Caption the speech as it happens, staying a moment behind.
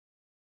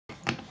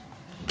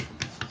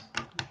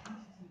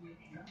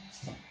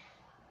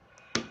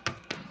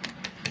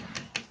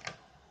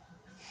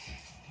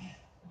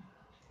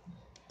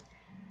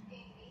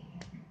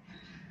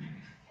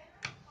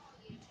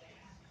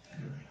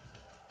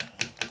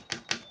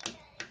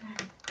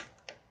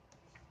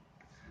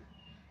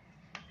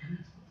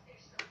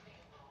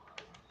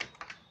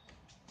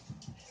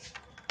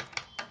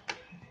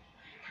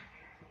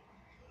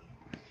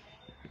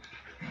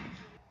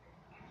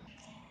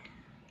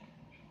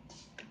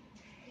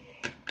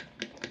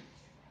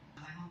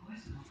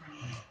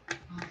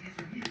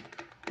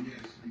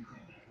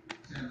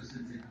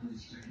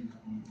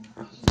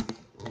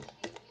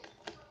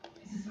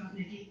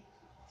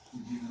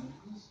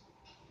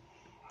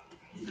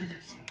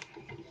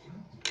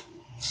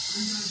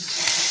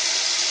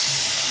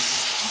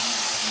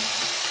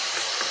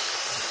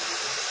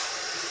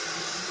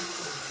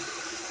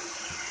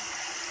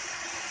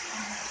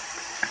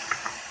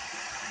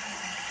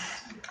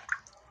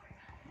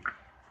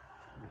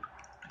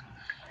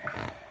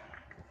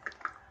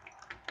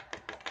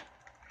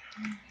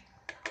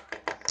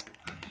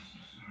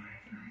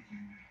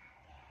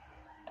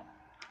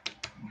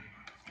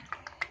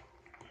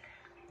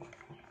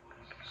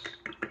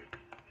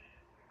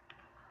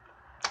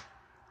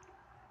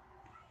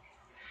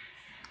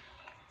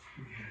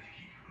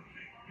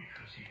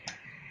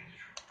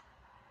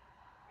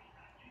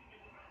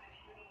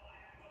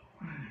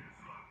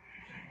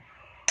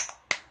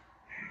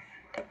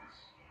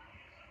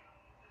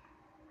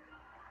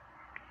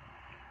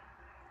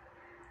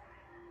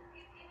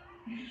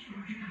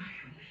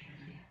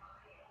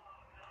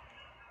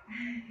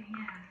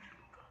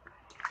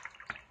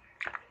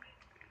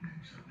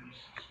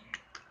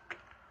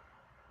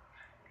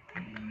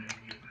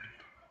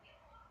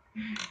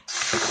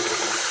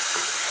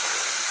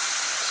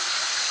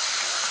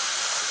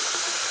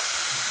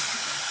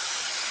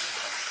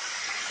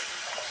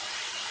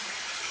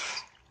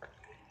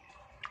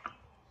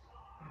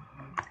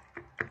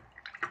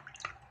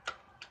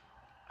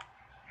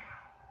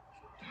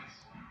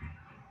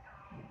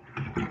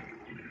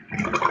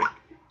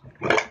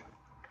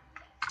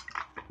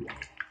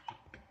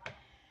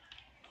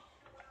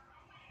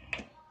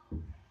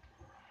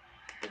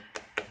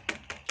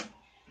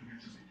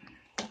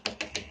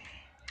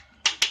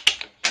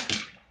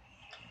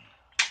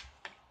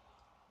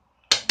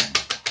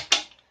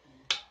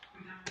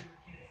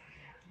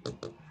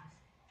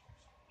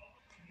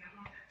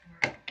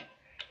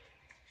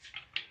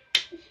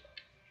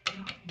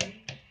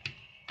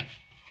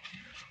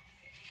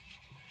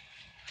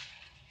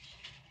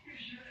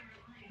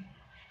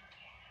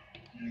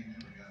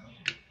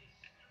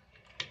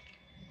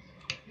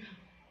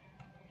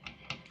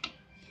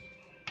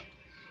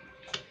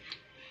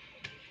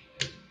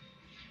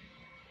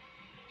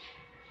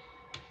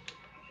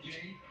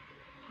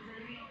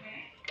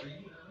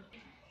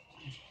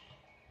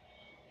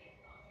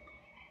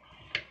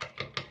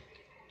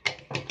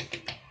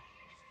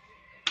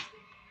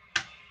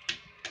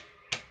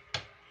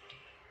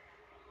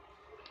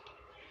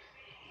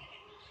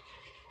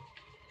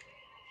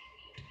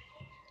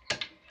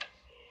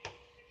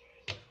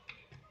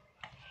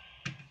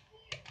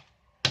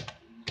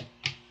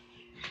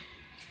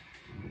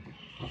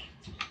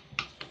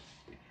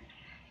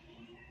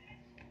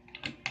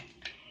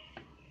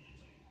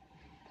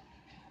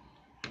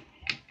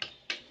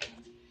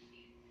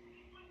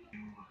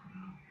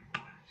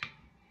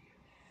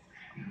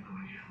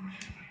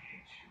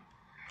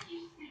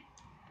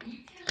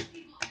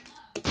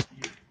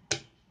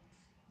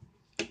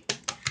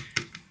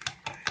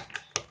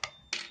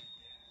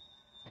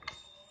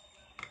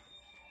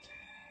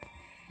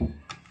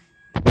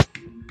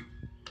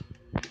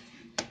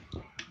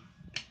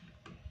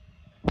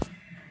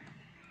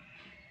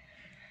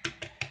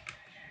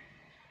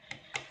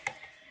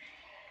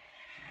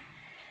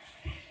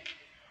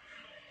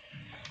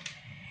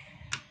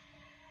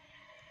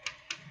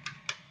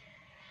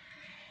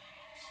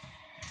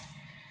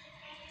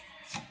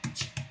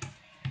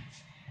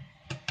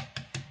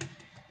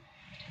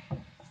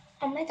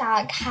Oh my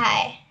God,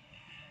 Kai.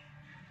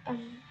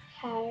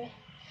 Hi.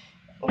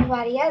 What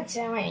are you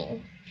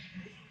doing?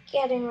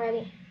 Getting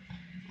ready.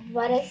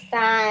 What is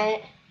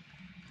that?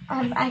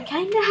 I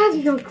kind of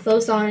have no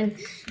clothes on.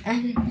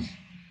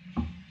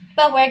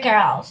 But we're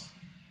girls.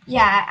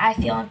 Yeah, I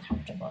feel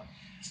uncomfortable.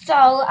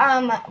 So,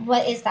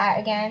 what is that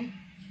again?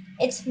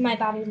 It's my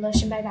body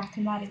lotion by Bath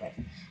and Body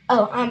Works.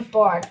 Oh, I'm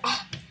bored.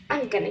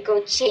 I'm gonna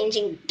go change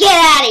and get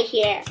out of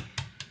here.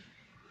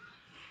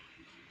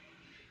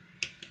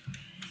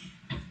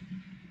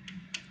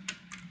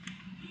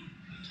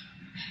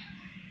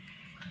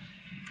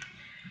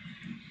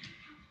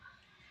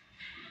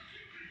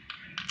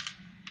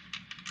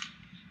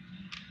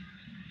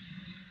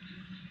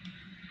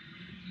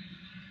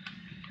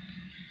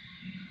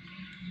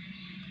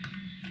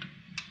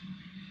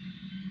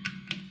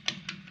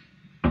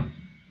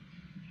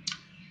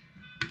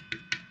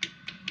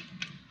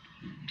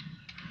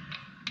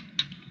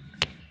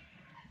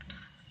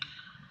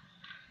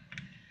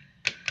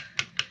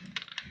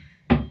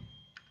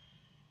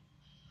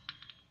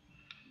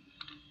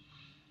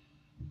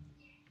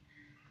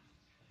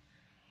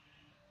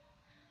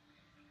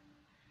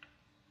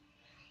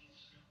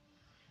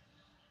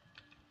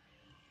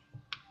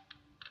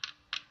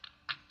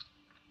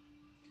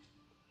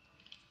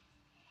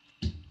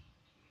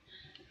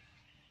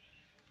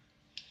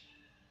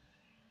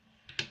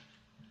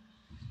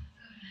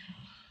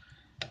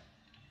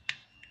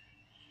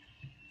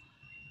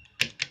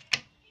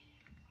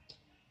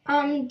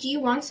 Do you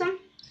want some?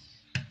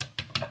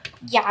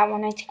 Yeah,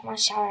 when I take my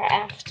shower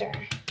after.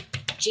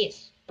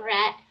 Jeez,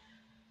 Brett.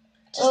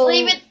 Just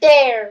leave it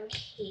there.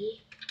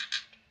 Okay.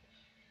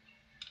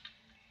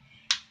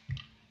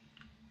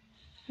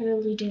 I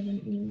really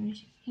didn't need my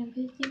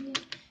shampoo thing.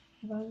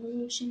 About the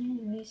lotion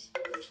anyways.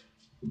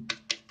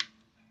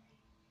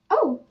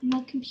 Oh,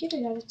 my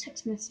computer got a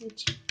text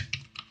message.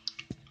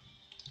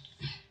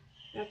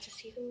 Not to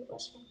see who it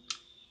was from.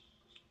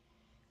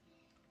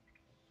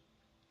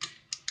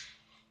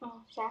 Oh,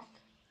 Zach,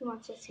 you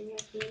want to sing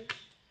with me?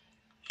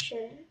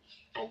 Sure,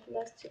 I'd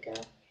love to go.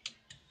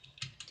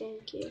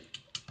 Thank you.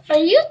 Are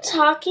you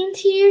talking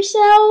to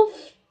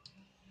yourself?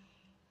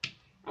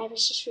 I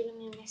was just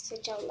reading a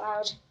message out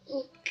loud.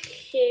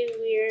 Okay,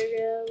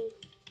 weirdo.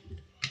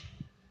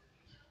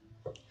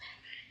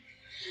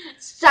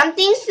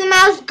 Something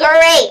smells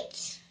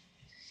great.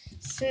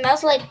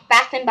 Smells like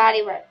Bath and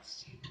Body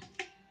Works.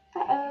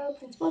 Uh-oh,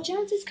 Principal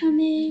Jones is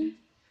coming.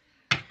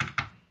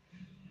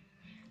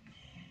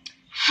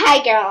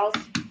 Hi, girls.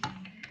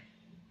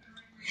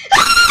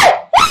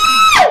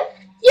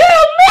 You're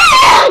a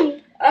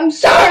man! I'm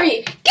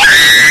sorry. Get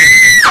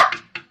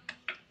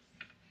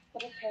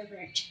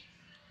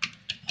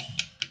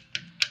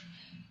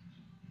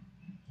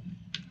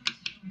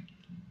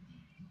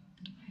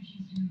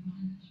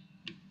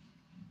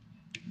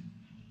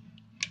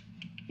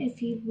If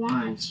you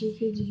want, you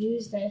could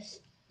use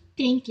this.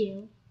 Thank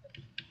you.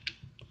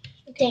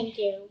 Thank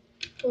you.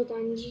 Hold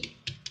on.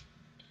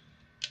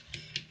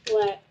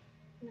 What?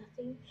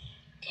 Nothing.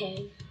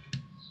 Okay.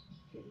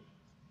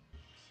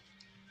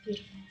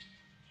 Beautiful.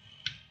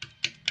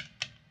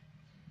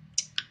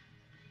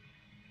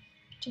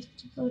 Just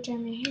to blow dry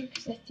my hair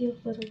because I feel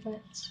a little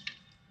wet.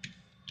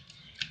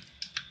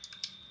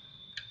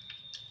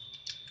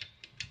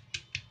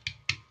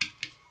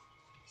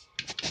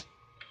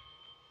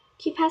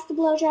 Can you pass the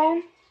blow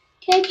dryer?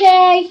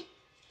 KK!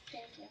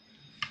 Thank you.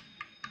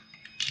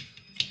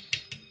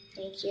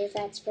 Thank you.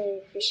 That's very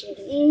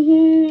appreciated.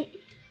 Mm-hmm.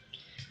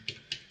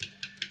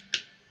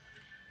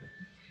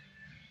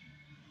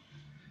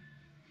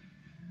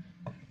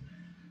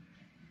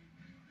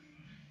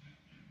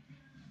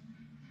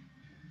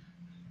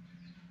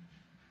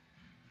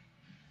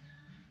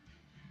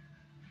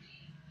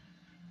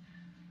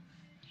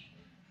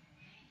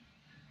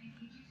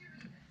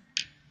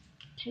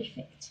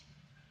 Perfect.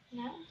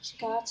 Now, let's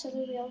go out to the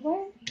real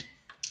world.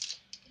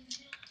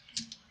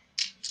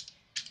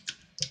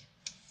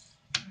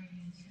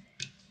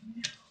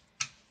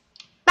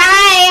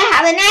 Bye.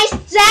 Have a nice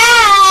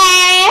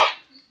day.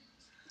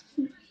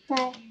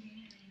 Bye.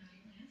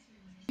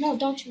 No,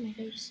 don't show my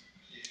face.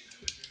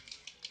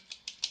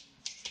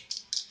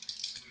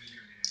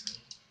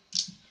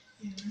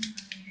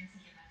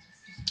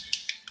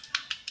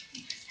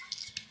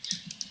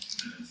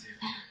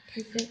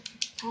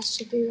 Perfect. Pass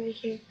should be right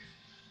here.